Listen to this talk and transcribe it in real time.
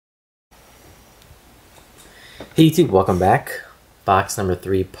Hey YouTube, welcome back. Box number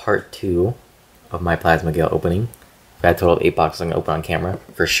 3, part 2 of my Plasma Gale opening. I've got a total of 8 boxes I'm going to open on camera,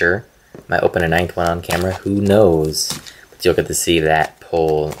 for sure. Might open a 9th one on camera, who knows? But you'll get to see that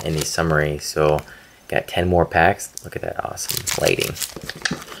pull in the summary. So, got 10 more packs. Look at that awesome lighting.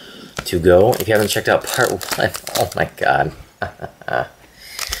 To go. If you haven't checked out part 1, oh my god. You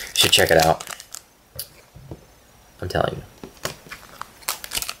should check it out. I'm telling you.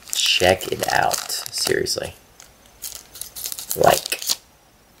 Check it out. Seriously.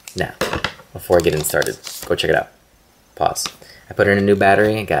 Now, before I get started, go check it out. Pause. I put in a new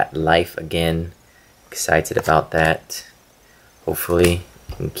battery. I got life again. Excited about that. Hopefully,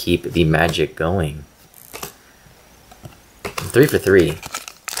 I can keep the magic going. I'm 3 for 3.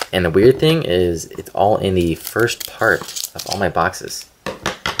 And the weird thing is, it's all in the first part of all my boxes.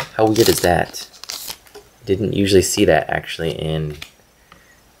 How weird is that? Didn't usually see that actually in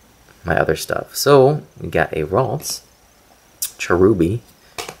my other stuff. So, we got a Ralts, Cherubi,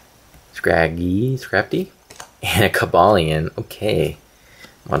 Scrafty, and a Kabalion. Okay,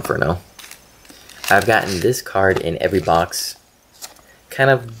 1 for no. I've gotten this card in every box. Kind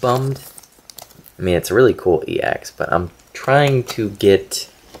of bummed. I mean, it's a really cool EX, but I'm trying to get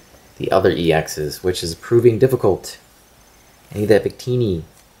the other EXs, which is proving difficult. I need that Victini.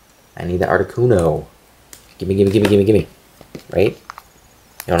 I need that Articuno. Gimme, gimme, gimme, gimme, gimme. Right?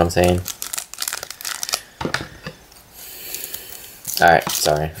 You know what I'm saying? Alright,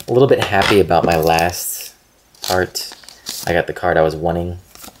 sorry. A little bit happy about my last part. I got the card I was wanting.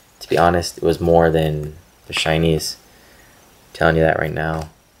 To be honest, it was more than the shinies. I'm telling you that right now.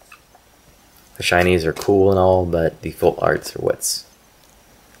 The shinies are cool and all, but the full arts are what's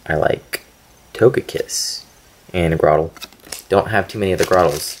I like. Togekiss and a Grottle. Don't have too many of the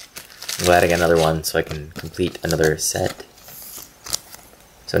Grottles. I'm glad I got another one so I can complete another set.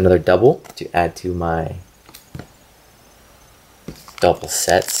 So another double to add to my double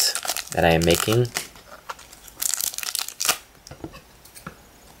sets that I am making.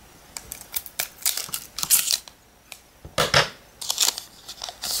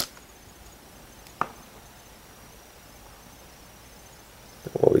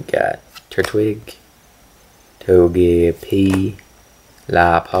 What we got? Turtwig, Togepi,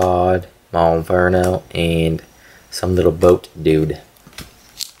 Lapod, Monferno, and some little boat dude.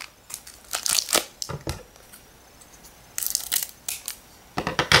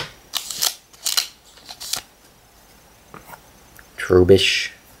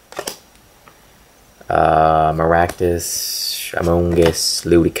 Trubbish, Maractus, Amogus,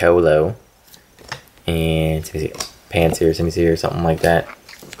 Ludicolo, and Panseer, Semiseer, something like that.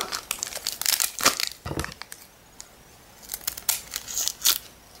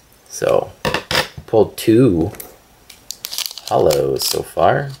 So, pulled 2 hollows so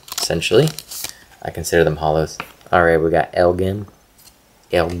far, essentially. I consider them hollows. Alright, we got Elgim,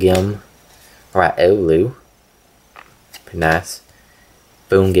 Riolu, nice.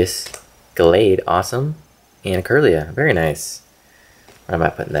 Bungus, Gallade, awesome, and Curlia, very nice. Where am I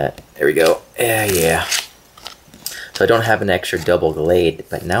putting that? There we go. Yeah. So I don't have an extra double Gallade,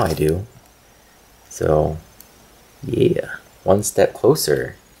 but now I do. So, yeah, 1 step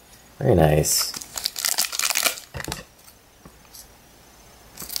closer. Very nice.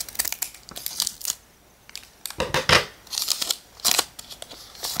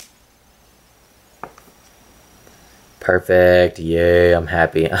 Perfect. Yay, I'm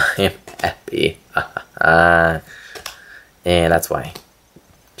happy. I am happy. And that's why.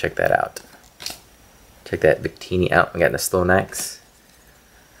 Check that out. Check that Victini out. We got the Slonax.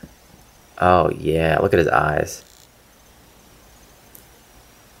 Oh, yeah. Look at his eyes.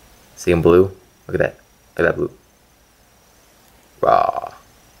 See him blue? Look at that. Look at that blue. Raw.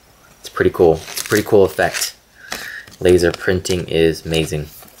 It's pretty cool. It's a pretty cool effect. Laser printing is amazing.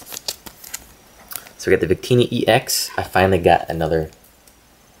 So we got the Victini EX. I finally got another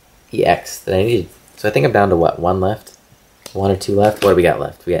EX that I needed. So I think I'm down to what? 1 left? 1 or 2 left? What do we got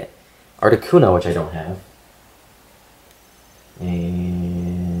left? We got Articuno, which I don't have.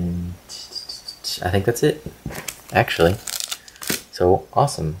 And I think that's it, actually. So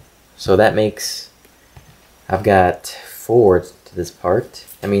awesome. So that makes, I've got 4 to this part.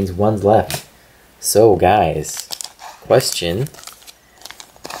 That means 1's left. So guys, question,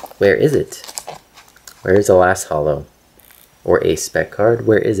 where is it? Where is the last hollow? Or a spec card?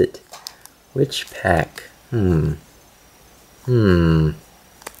 Where is it? Which pack? I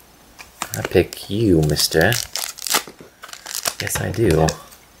pick you, mister. Yes, I do.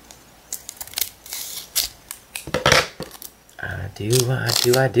 I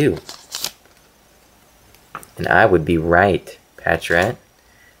do. And I would be right. Patrat,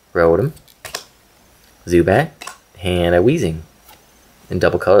 Rotom, Zubat, and a Weezing in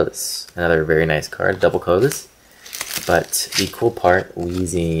double colorless. Another very nice card, double colorless. But the cool part,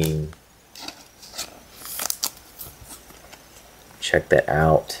 Weezing. Check that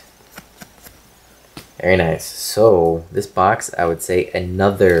out. Very nice. So this box, I would say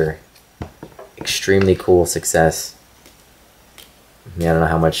another extremely cool success. I mean, I don't know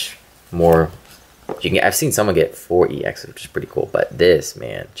how much more you can get. I've seen someone get 4 EXs, which is pretty cool. But this,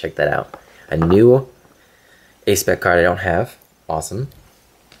 man, check that out. A new A-Spec card I don't have. Awesome.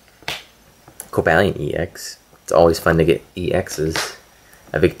 Cobalion EX. It's always fun to get EXs.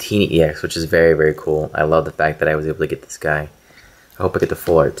 A Victini EX, which is very, very cool. I love the fact that I was able to get this guy. I hope I get the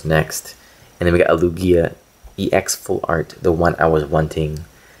full art next. And then we got a Lugia EX full art, the one I was wanting.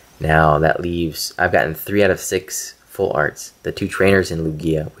 Now that leaves, I've gotten 3 out of 6 full arts. The 2 trainers in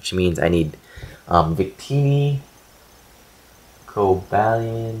Lugia, which means I need Victini,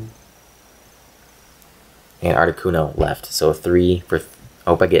 Cobalion, and Articuno left. So 3 for, I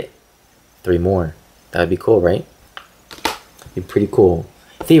hope I get 3 more. That would be cool, right? Be pretty cool.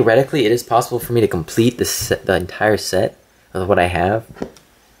 Theoretically, it is possible for me to complete the entire set with what I have.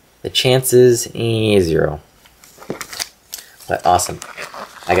 The chances, 0. But awesome.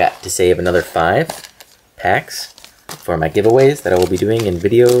 I got to save another 5 packs for my giveaways that I will be doing in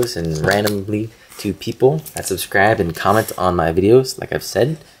videos and randomly to people that subscribe and comment on my videos, like I've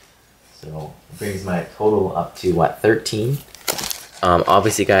said. So it brings my total up to, what, 13?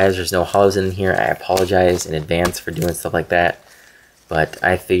 Obviously, guys, there's no hollows in here. I apologize in advance for doing stuff like that. But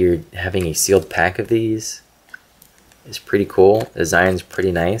I figured having a sealed pack of these is pretty cool. The design's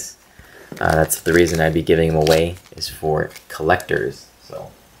pretty nice. That's the reason I'd be giving them away, is for collectors.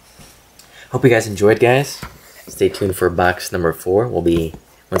 So, hope you guys enjoyed, guys. Stay tuned for box number 4. Once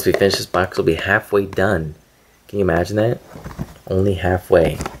we finish this box, we'll be halfway done. Can you imagine that? Only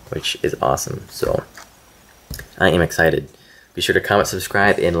halfway, which is awesome. So, I am excited. Be sure to comment,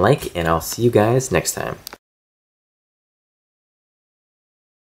 subscribe, and like, and I'll see you guys next time.